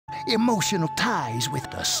emotional ties with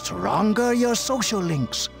the stronger your social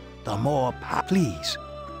links, the more please.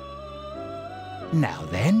 Now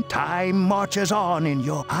then, time marches on in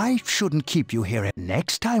your... I shouldn't keep you here.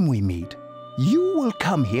 Next time we meet, you will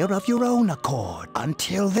come here of your own accord.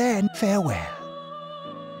 Until then, farewell.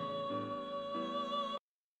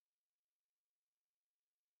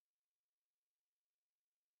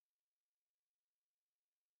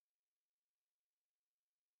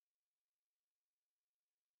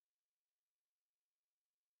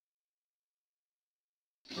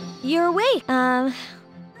 You're awake.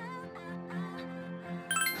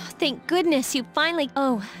 Thank goodness you finally...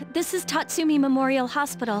 Oh, this is Tatsumi Memorial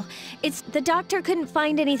Hospital. The doctor couldn't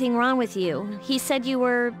find anything wrong with you. He said you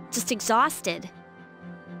were just exhausted.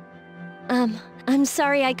 I'm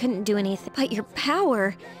sorry I couldn't do anything. But your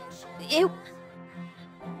power... You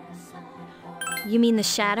mean the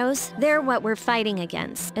shadows? They're what we're fighting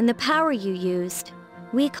against. And the power you used.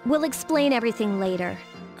 We'll explain everything later.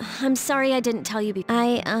 I'm sorry I didn't tell you before.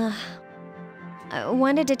 I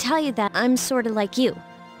wanted to tell you that I'm sorta like you.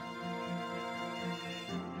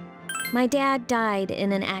 My dad died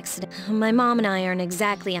in an accident. My mom and I aren't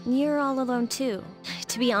exactly... You're all alone too.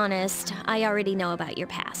 To be honest, I already know about your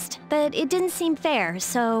past. But it didn't seem fair,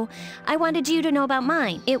 so I wanted you to know about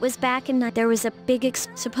mine. It was back in... There was a big...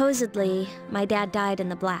 Supposedly, my dad died in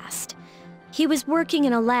the blast. He was working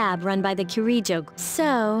in a lab run by the Kirijo.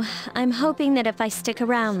 So, I'm hoping that if I stick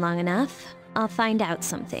around long enough, I'll find out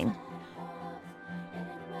something.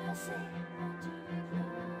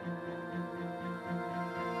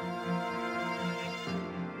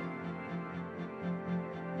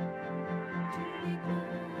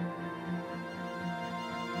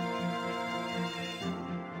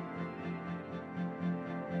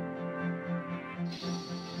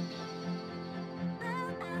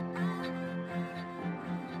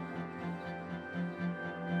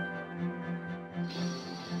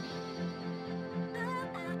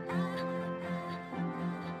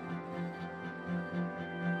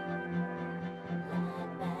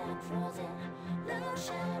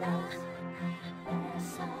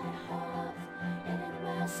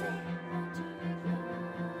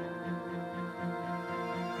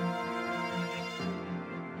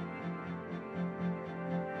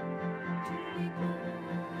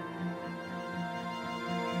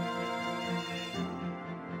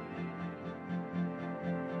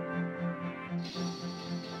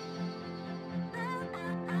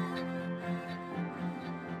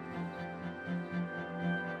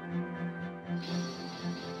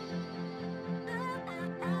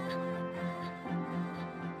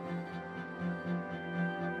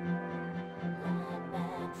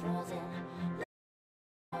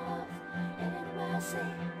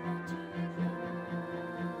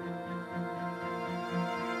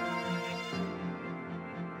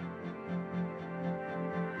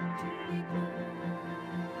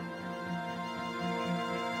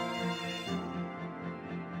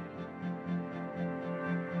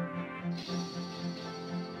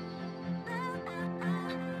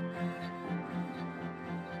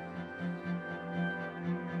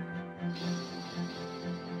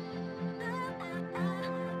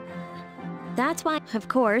 That's why, of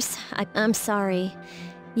course, I'm sorry.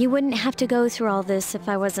 You wouldn't have to go through all this if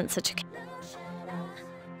I wasn't such a...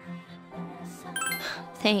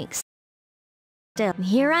 Thanks. Still,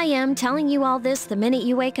 here I am telling you all this the minute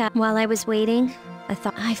you wake up. While I was waiting, I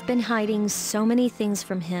thought I've been hiding so many things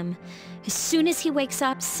from him. As soon as he wakes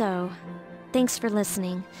up, so... Thanks for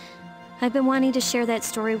listening. I've been wanting to share that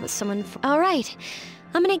story with someone for... All right,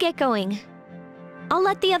 I'm gonna get going. I'll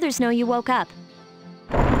let the others know you woke up.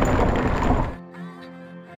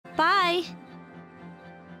 Bye!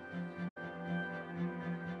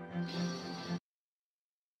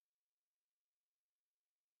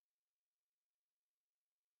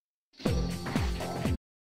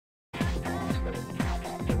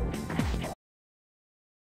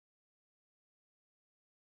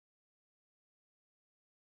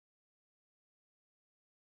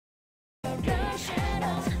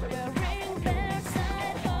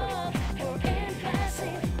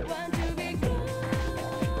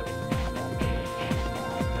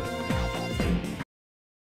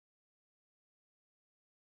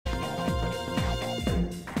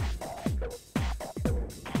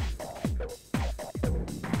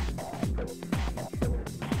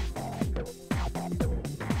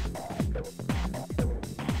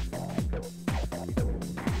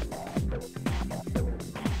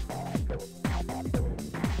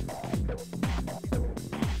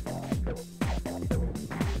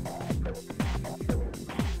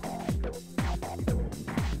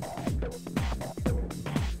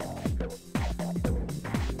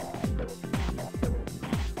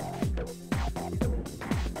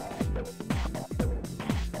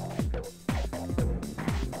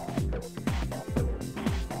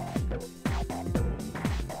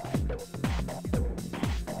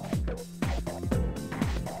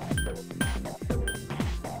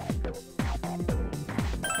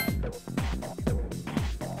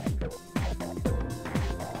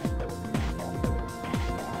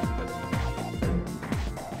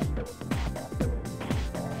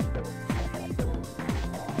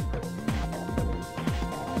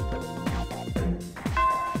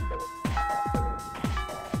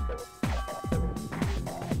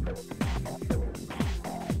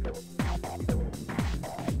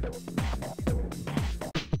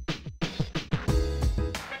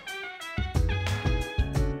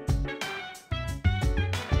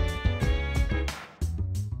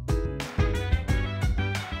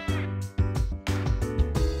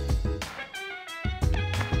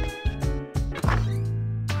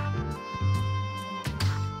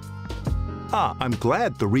 I'm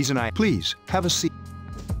glad the reason Please, have a seat.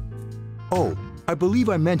 Oh, I believe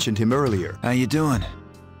I mentioned him earlier. How you doing?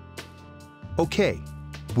 Okay.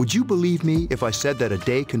 Would you believe me if I said that a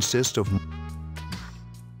day consists of...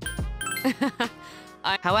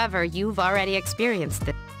 However, you've already experienced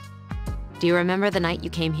this. Do you remember the night you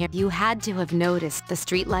came here? You had to have noticed the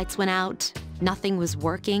streetlights went out, nothing was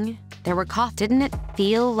working, there were coughs. Didn't it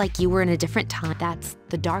feel like you were in a different time? That's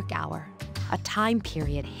the dark hour, a time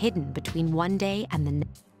period hidden between one day and the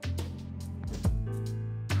next.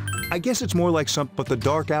 I guess it's more like but the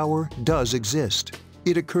dark hour does exist.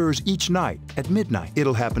 It occurs each night at midnight.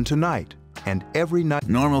 It'll happen tonight, and every night.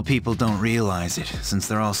 Normal people don't realize it, since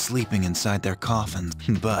they're all sleeping inside their coffins.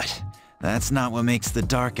 But that's not what makes the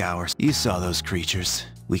dark hours. You saw those creatures.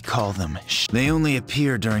 We call them They only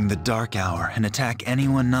appear during the dark hour and attack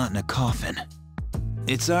anyone not in a coffin.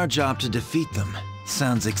 It's our job to defeat them.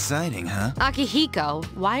 Sounds exciting, huh? Akihiko,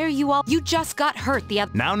 why are you all— You just got hurt the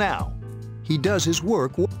other— Now. He does his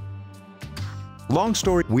work. Long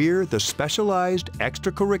story, we're the Specialized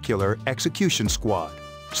Extracurricular Execution Squad.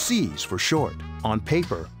 SEAS for short. On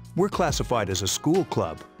paper, we're classified as a school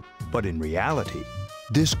club. But in reality,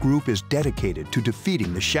 this group is dedicated to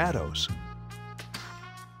defeating the shadows.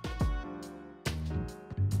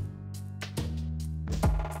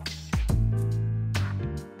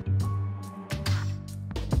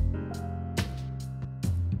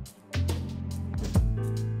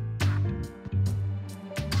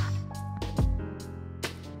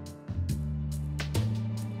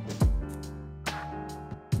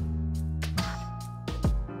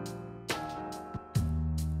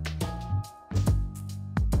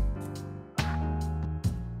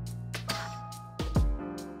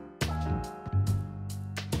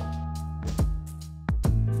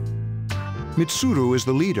 Mitsuru is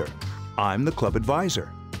the leader. I'm the club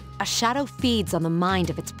advisor. A shadow feeds on the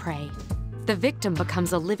mind of its prey. The victim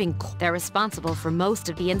becomes a living They're responsible for most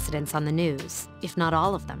of the incidents on the news, if not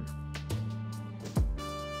all of them.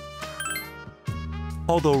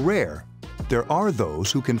 Although rare, there are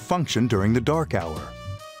those who can function during the dark hour.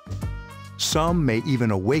 Some may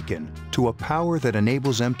even awaken to a power that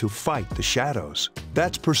enables them to fight the shadows.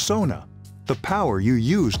 That's Persona, the power you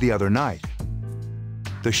used the other night.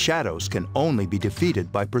 The shadows can only be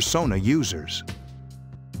defeated by Persona users.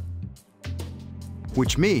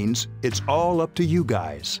 Which means it's all up to you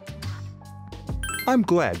guys. I'm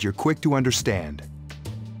glad you're quick to understand.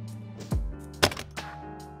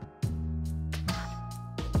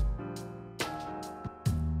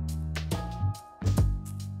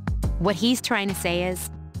 What he's trying to say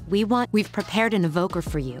is, we've prepared an evoker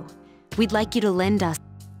for you. We'd like you to lend us.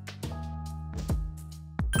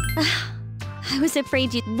 I was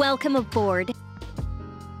afraid you'd— Welcome aboard.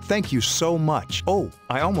 Thank you so much. Oh,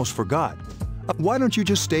 I almost forgot. Why don't you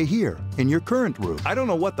just stay here, in your current room? I don't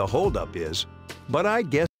know what the holdup is, but I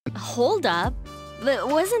guess— Hold up?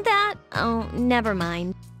 Wasn't that— Oh, never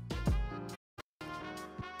mind.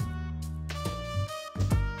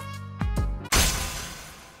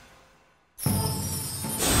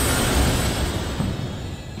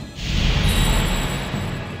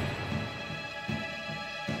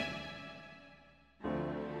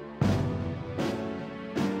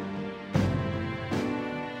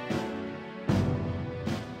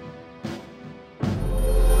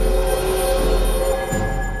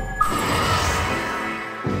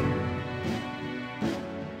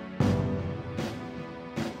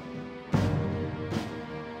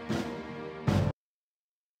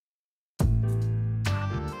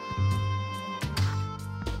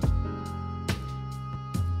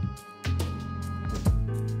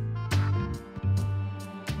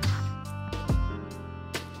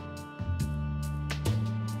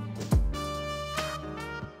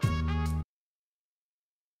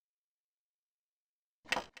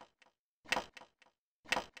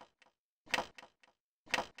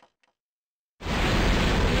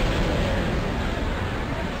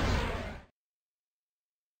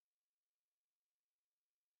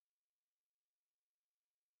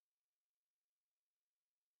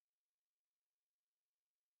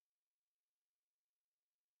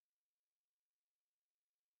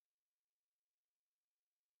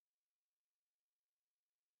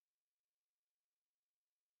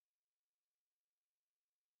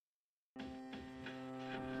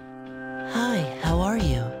 Hi, how are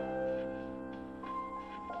you?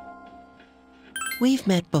 We've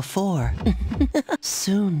met before.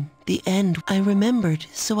 Soon, the end. I remembered,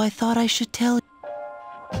 so I thought I should tell you.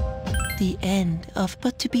 The end of—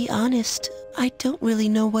 But to be honest, I don't really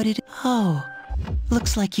know what it is. Oh,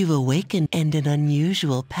 looks like you've awakened and an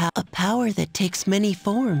unusual a power that takes many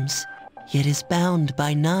forms. yet is bound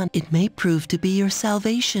by none. It may prove to be your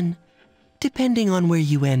salvation, depending on where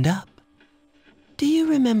you end up. Do you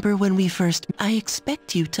remember when we first... I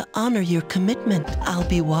expect you to honor your commitment. I'll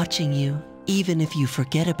be watching you, even if you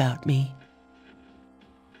forget about me.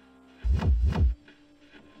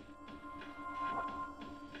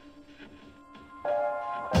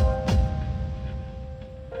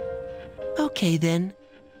 Okay then.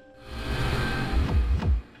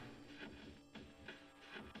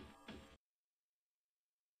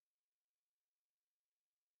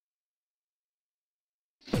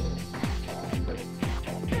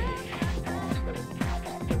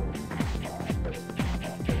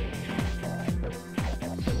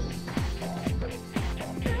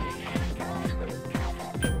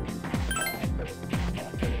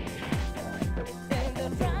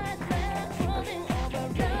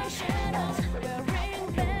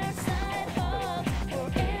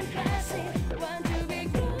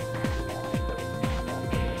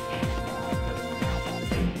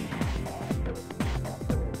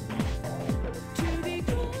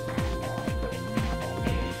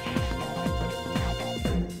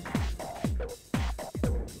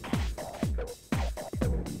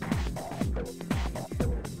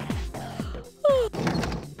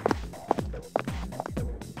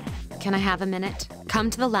 Can I have a minute? Come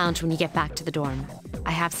to the lounge when you get back to the dorm.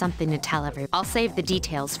 I have something to tell everyone. I'll save the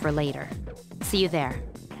details for later. See you there.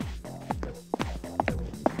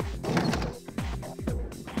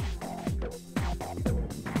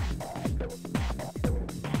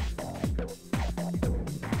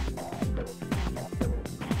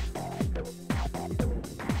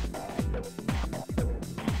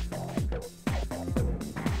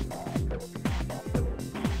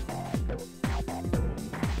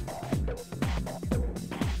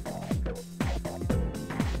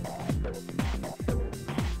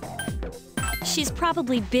 She's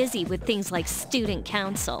probably busy with things like student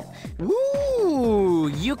council. Ooh,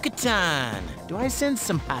 Yucatan. Do I send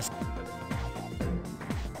some pasta?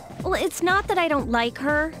 Well, it's not that I don't like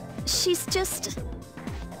her. She's just...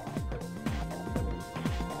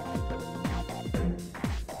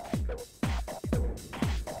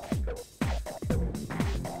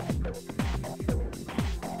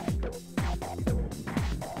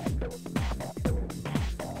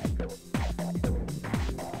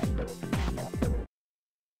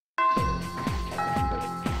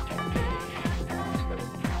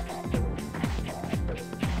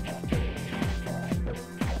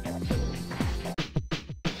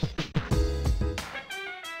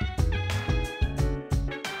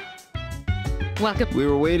 Welcome. We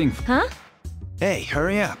were waiting Huh? Hey,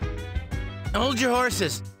 hurry up. Hold your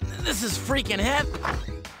horses. This is freaking heavy.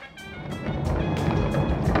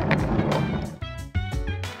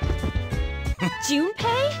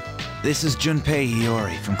 Junpei? This is Junpei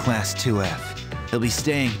Iori from Class 2F. He'll be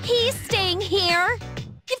staying... He's staying here?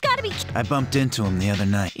 You've got to be... I bumped into him the other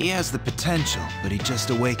night. He has the potential, but he just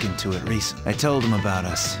awakened to it recently. I told him about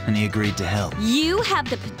us, and he agreed to help. You have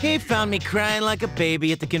the... He found me crying like a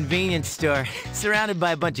baby at the convenience store, surrounded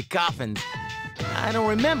by a bunch of coffins. I don't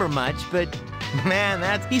remember much, but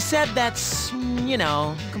man, he said that's, you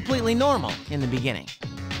know, completely normal in the beginning.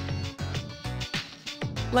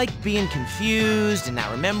 Like being confused and not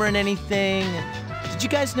remembering anything. Did you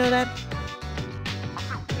guys know that?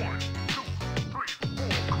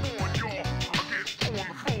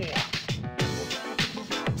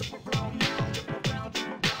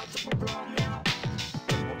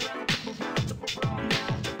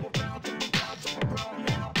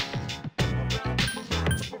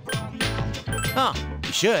 Oh,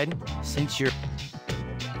 you should, since you're...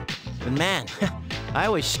 But man, I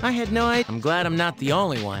wish I had no idea. I'm glad I'm not the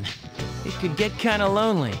only one. It could get kinda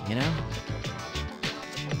lonely, you know?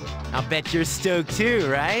 I'll bet you're stoked too,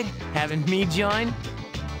 right? Having me join?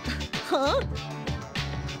 Huh?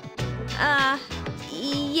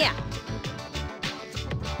 Yeah.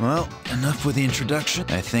 Well, enough with the introduction.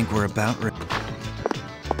 I think we're about ready.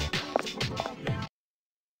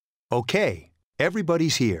 Okay,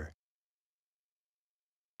 everybody's here.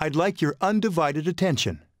 I'd like your undivided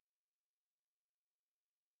attention.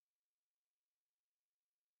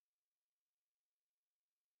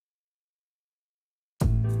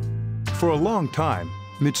 For a long time,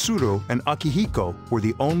 Mitsuru and Akihiko were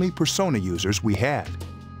the only Persona users we had.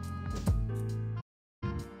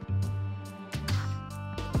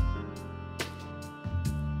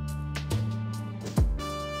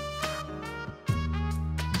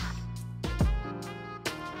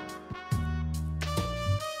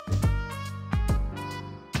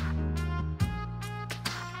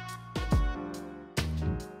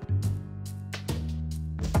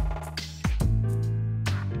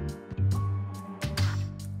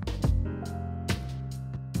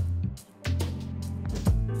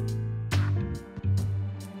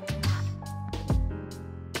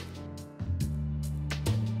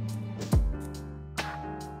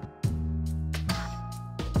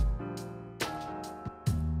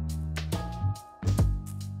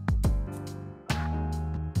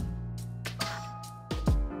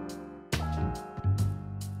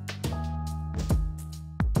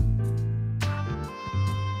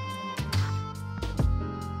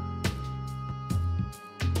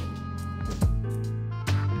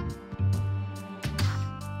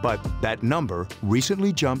 but that number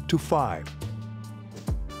recently jumped to 5.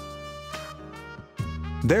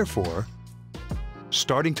 Therefore,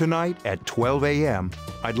 starting tonight at 12 a.m.,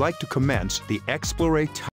 I'd like to commence the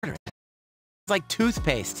exploration. It's like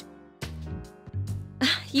toothpaste.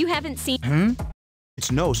 You haven't seen...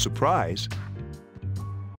 It's no surprise.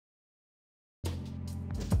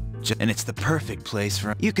 And it's the perfect place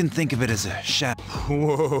for... You can think of it as a shadow.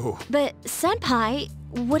 Whoa. But, Senpai,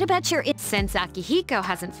 what about your... Since Akihiko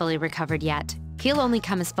hasn't fully recovered yet, he'll only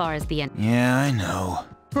come as far as the end. Yeah, I know.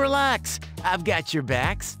 Relax, I've got your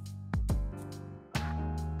backs.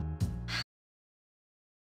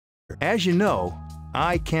 As you know,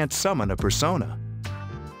 I can't summon a persona.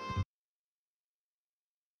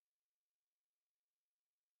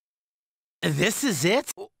 This is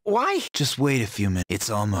it? Why? Just wait a few minutes. It's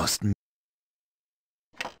almost...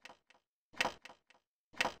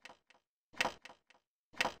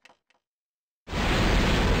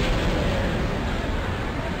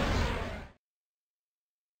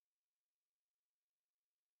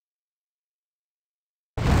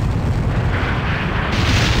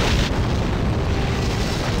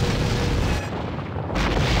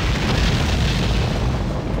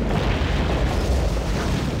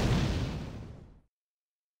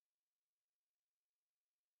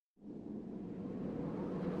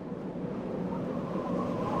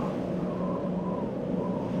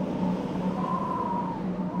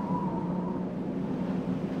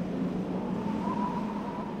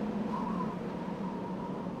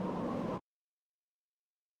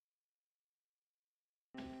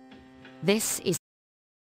 This is...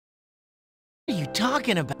 What are you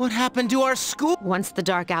talking about? What happened to our school? Once the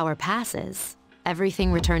dark hour passes,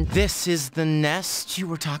 everything returns... This is the nest you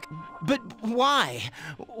were talking... But why?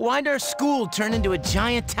 Why'd our school turn into a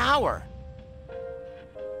giant tower?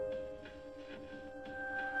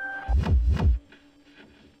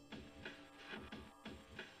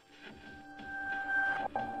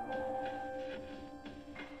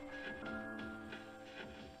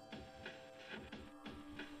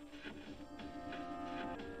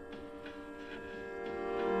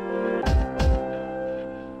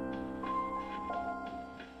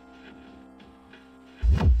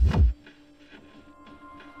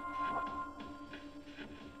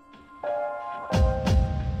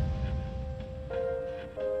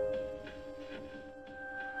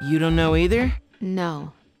 You don't know either?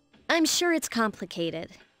 No. I'm sure it's complicated.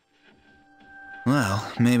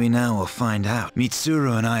 Well, maybe now we'll find out.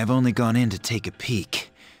 Mitsuru and I have only gone in to take a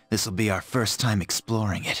peek. This'll be our first time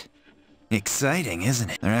exploring it. Exciting, isn't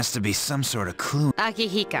it? There has to be some sort of clue.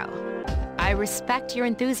 Akihiko, I respect your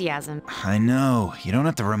enthusiasm. I know. You don't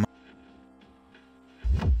have to remind...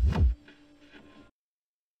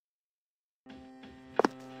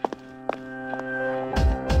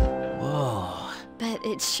 But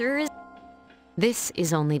it sure is... This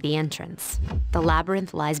is only the entrance. The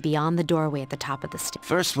labyrinth lies beyond the doorway at the top of the stairs.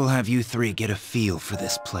 First, we'll have you three get a feel for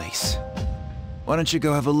this place. Why don't you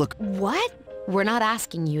go have a look? What? We're not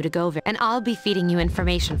asking you to go there, and I'll be feeding you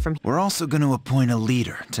information from... We're also going to appoint a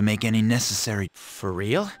leader to make any necessary... For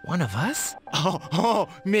real? One of us? Oh,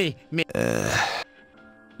 me.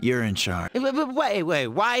 You're in charge. But wait,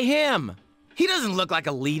 why him? He doesn't look like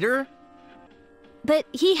a leader. But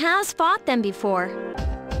he has fought them before.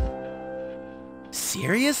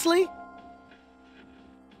 Seriously?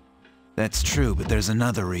 That's true, but there's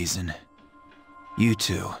another reason. You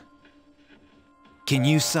two. Can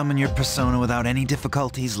you summon your persona without any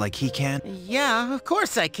difficulties like he can? Yeah, of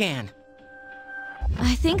course I can.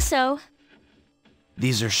 I think so.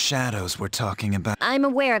 These are shadows we're talking about. I'm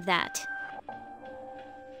aware of that.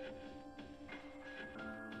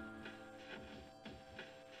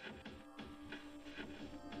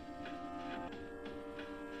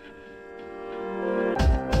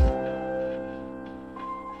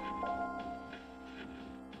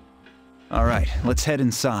 All right, let's head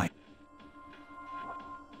inside.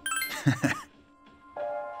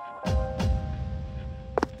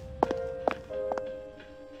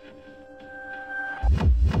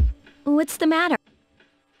 What's the matter?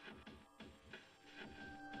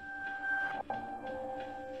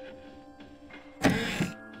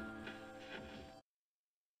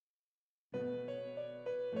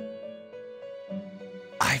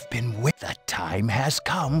 I've been with... The time has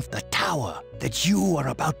come. The tower that you are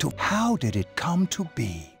about to... How did it come to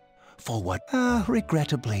be? For what?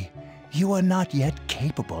 Regrettably, you are not yet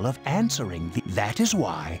capable of answering the... That is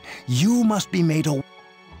why you must be made a...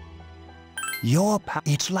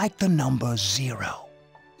 It's like the number 0.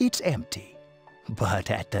 It's empty,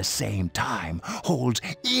 but at the same time holds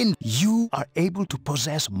in... You are able to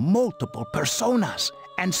possess multiple personas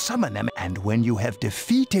and summon them. And when you have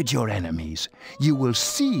defeated your enemies, you will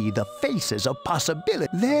see the faces of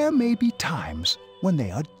possibility. There may be times when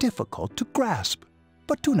they are difficult to grasp,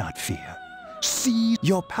 but do not fear. See,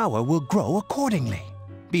 your power will grow accordingly.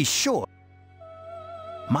 Be sure.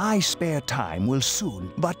 My spare time will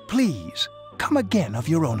soon, but please, come again of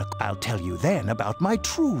your own. I'll tell you then about my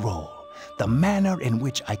true role, the manner in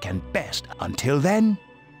which I can best. Until then...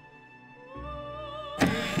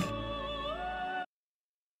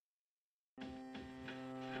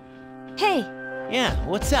 Hey! Yeah,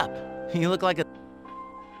 what's up? You look like a...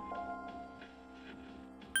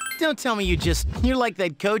 Don't tell me you're like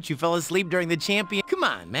that coach who fell asleep during the champion. Come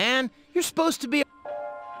on, man. You're supposed to be...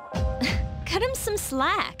 Cut him some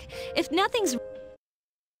slack. If nothing's...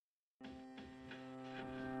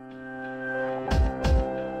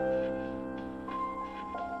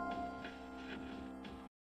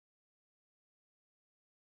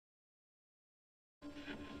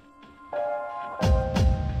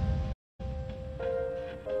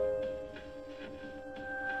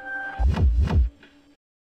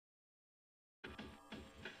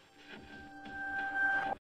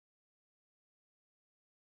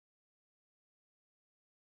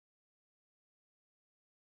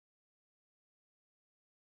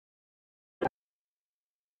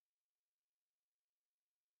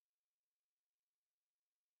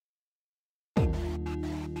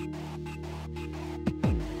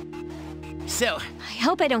 So... I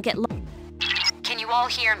hope I don't get Can you all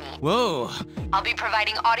hear me? Whoa. I'll be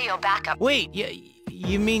providing audio backup. Wait,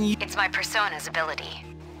 you mean you... It's my persona's ability.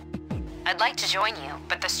 I'd like to join you,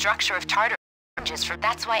 but the structure of Tartar changes for...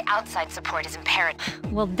 That's why outside support is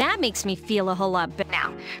imperative. Well, that makes me feel a whole lot better.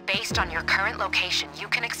 Now, based on your current location, you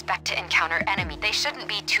can expect to encounter enemies. They shouldn't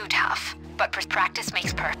be too tough, but practice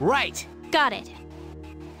makes perfect. Right. Got it.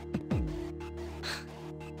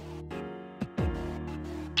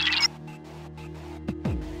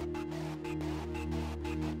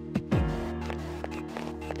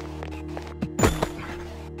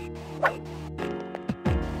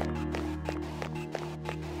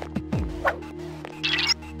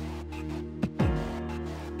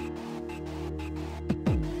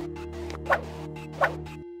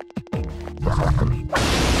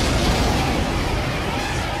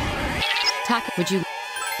 Would you...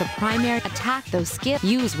 The primary attack, those skills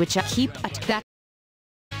use which keep that...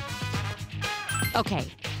 Okay.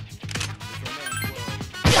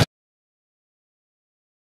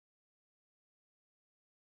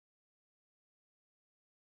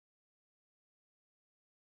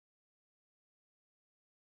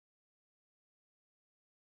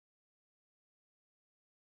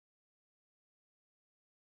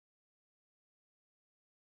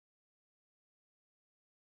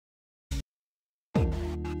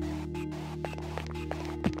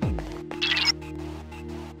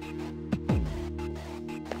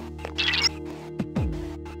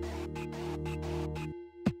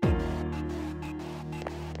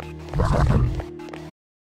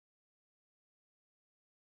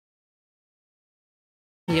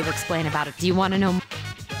 To explain about it. Do you want to know?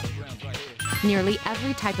 Nearly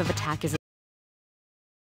every type of attack is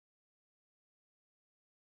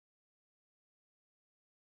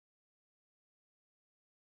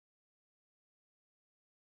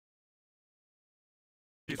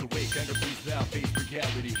awake, enemies now face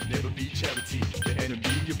reality. Never be charity. The enemy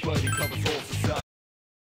you're fighting covers all society.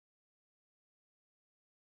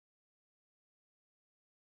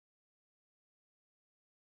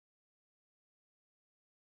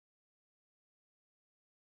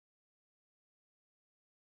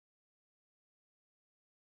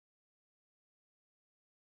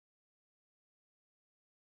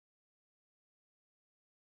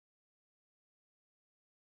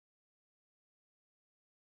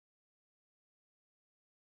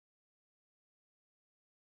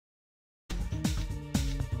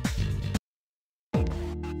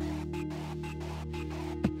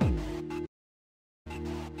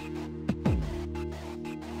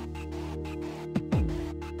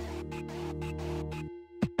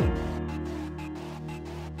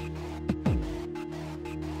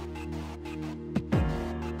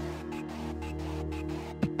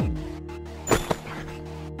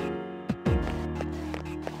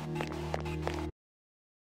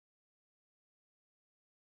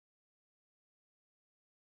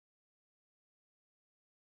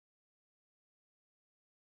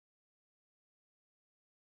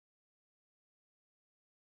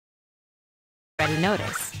 already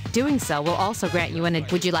notice. Doing so will also grant you an...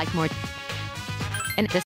 Would you like more? And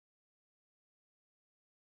this...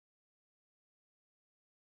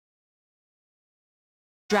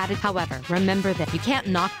 strategy. However, remember that you can't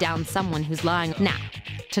knock down someone who's lying now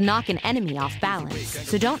to knock an enemy off balance.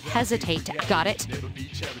 So don't hesitate to... Got it?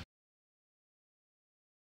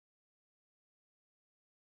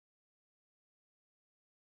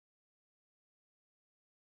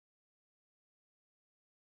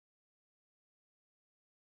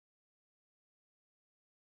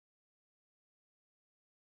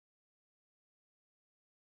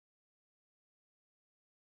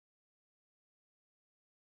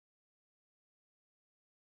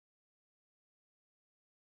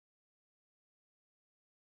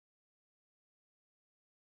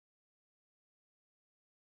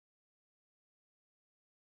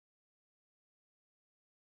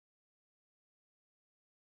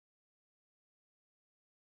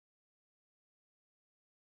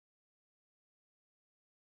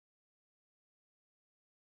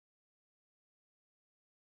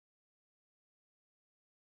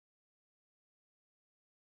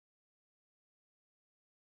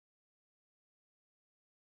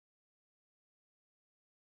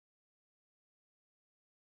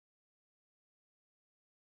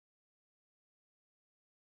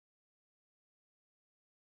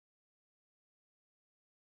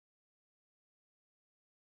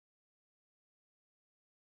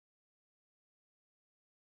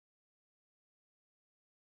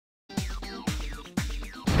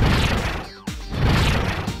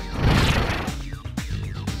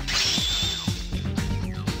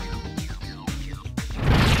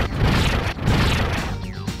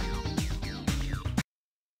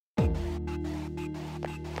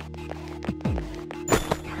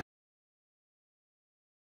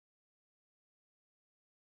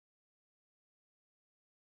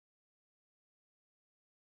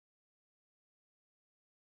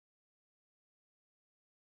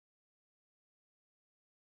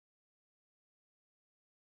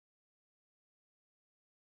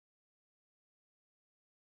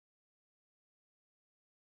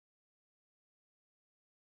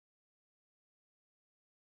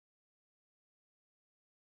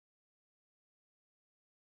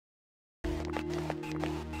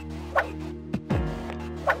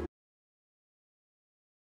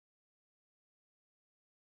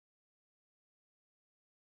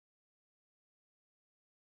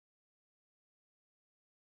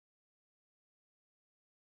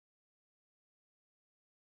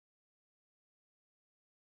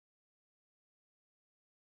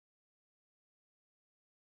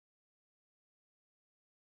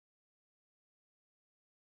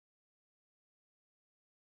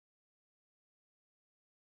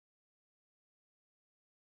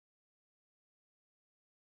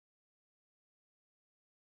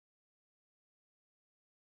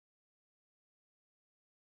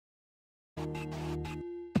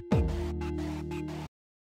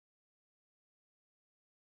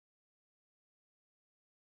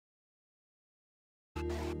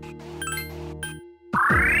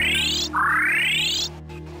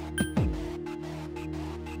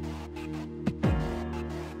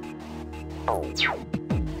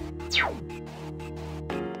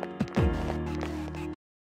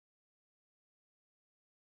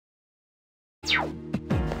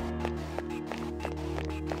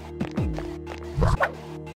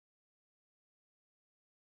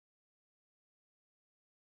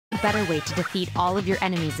 A better way to defeat all of your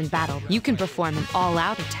enemies in battle. You can perform an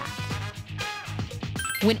all-out attack.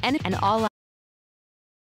 When an all-out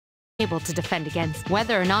able to defend against,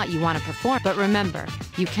 whether or not you want to perform. But remember,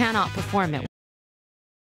 you cannot perform it.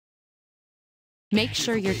 Make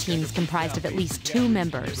sure your team is comprised of at least 2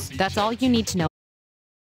 members. That's all you need to know.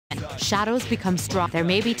 Shadows become strong. There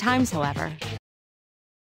may be times, however,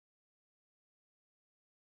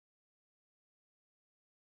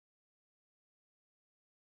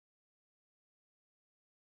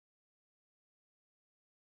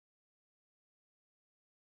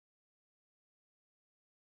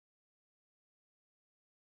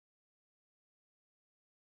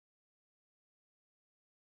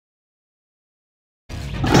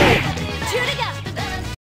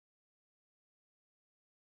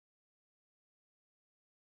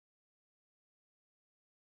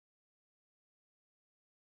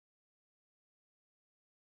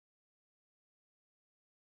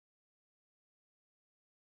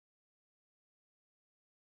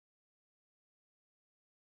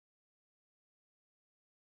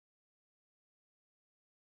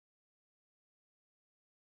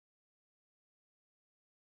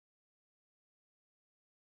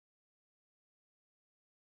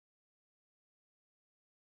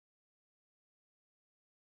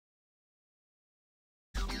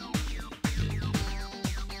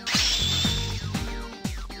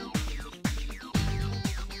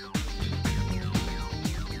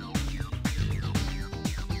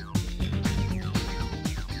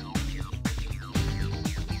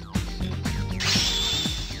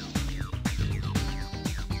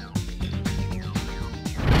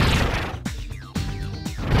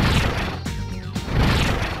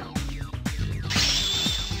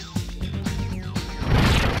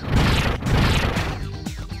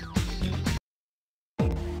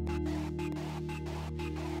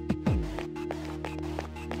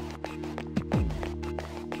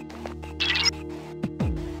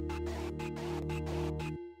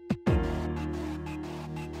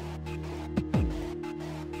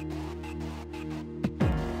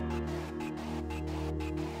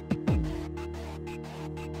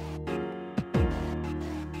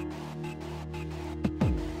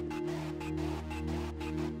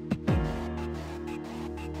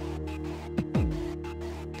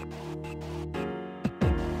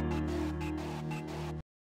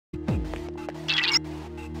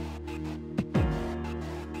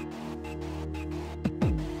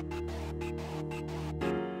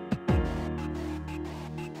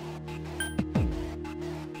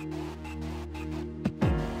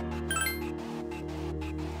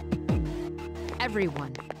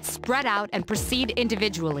 Everyone, spread out and proceed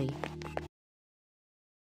individually.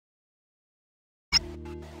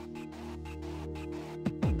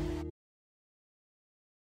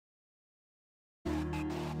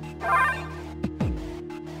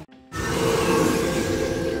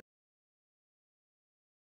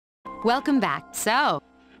 Welcome back. So,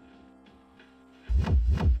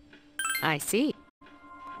 I see.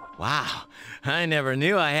 Wow, I never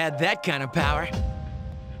knew I had that kind of power.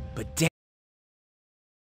 But damn.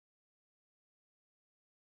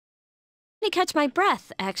 Let me catch my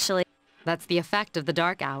breath, actually. That's the effect of the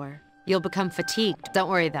dark hour. You'll become fatigued. Don't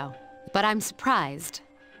worry, though. But I'm surprised.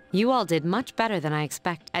 You all did much better than I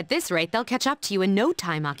expect. At this rate, they'll catch up to you in no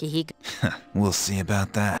time, Akihiko. We'll see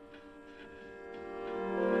about that.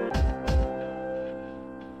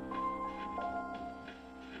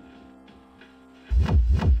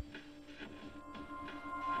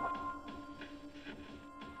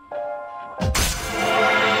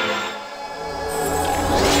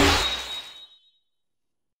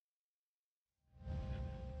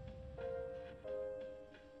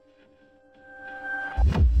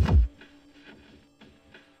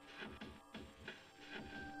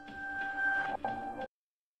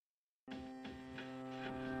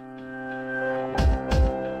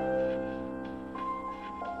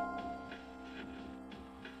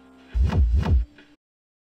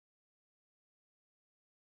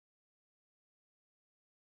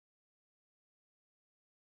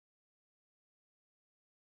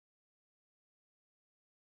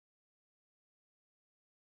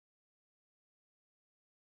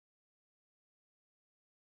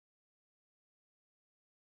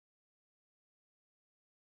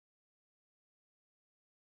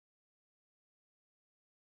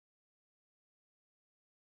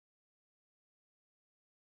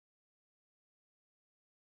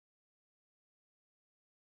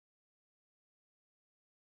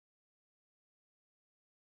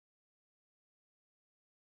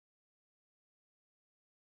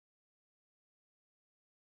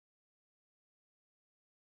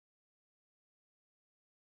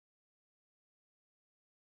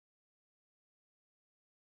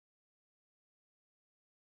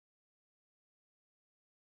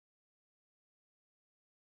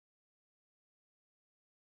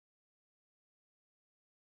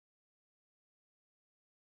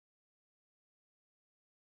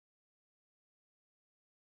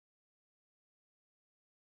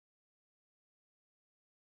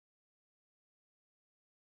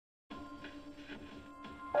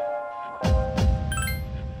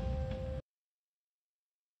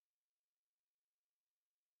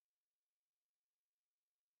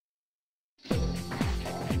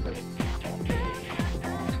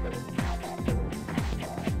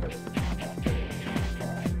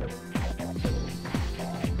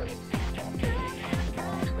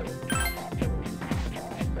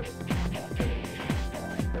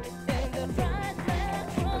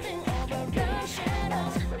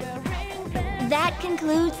 That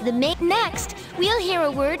concludes the main. Next, we'll hear a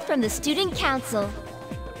word from the Student Council.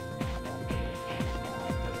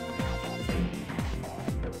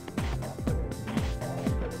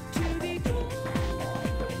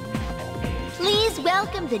 Please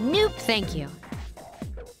welcome the new... Thank you.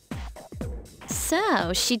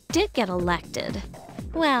 So, she did get elected.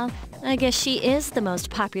 Well, I guess she is the most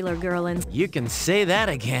popular girl in... You can say that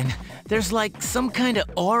again. There's like some kind of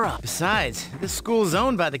aura. Besides, this school's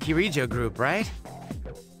owned by the Kirijo Group, right?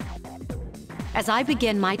 As I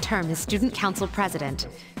begin my term as Student Council President,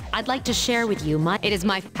 I'd like to share with you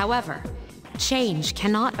However, change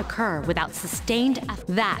cannot occur without sustained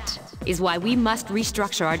That is why we must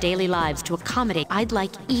restructure our daily lives to accommodate. I'd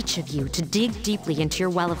like each of you to dig deeply into your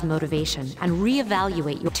well of motivation and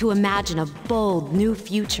reevaluate to imagine a bold new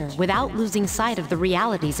future without losing sight of the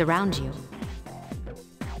realities around you.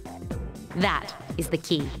 That is the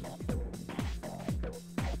key.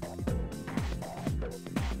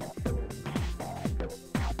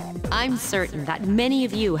 I'm certain that many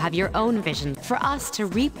of you have your own vision. For us to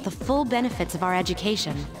reap the full benefits of our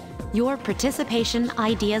education, your participation,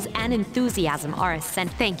 ideas, and enthusiasm are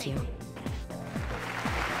essential. Thank you.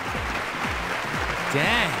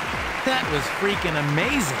 Dang, that was freaking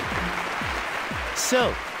amazing.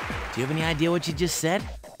 So, do you have any idea what you just said?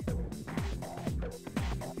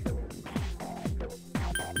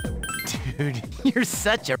 Dude, you're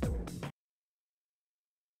such a...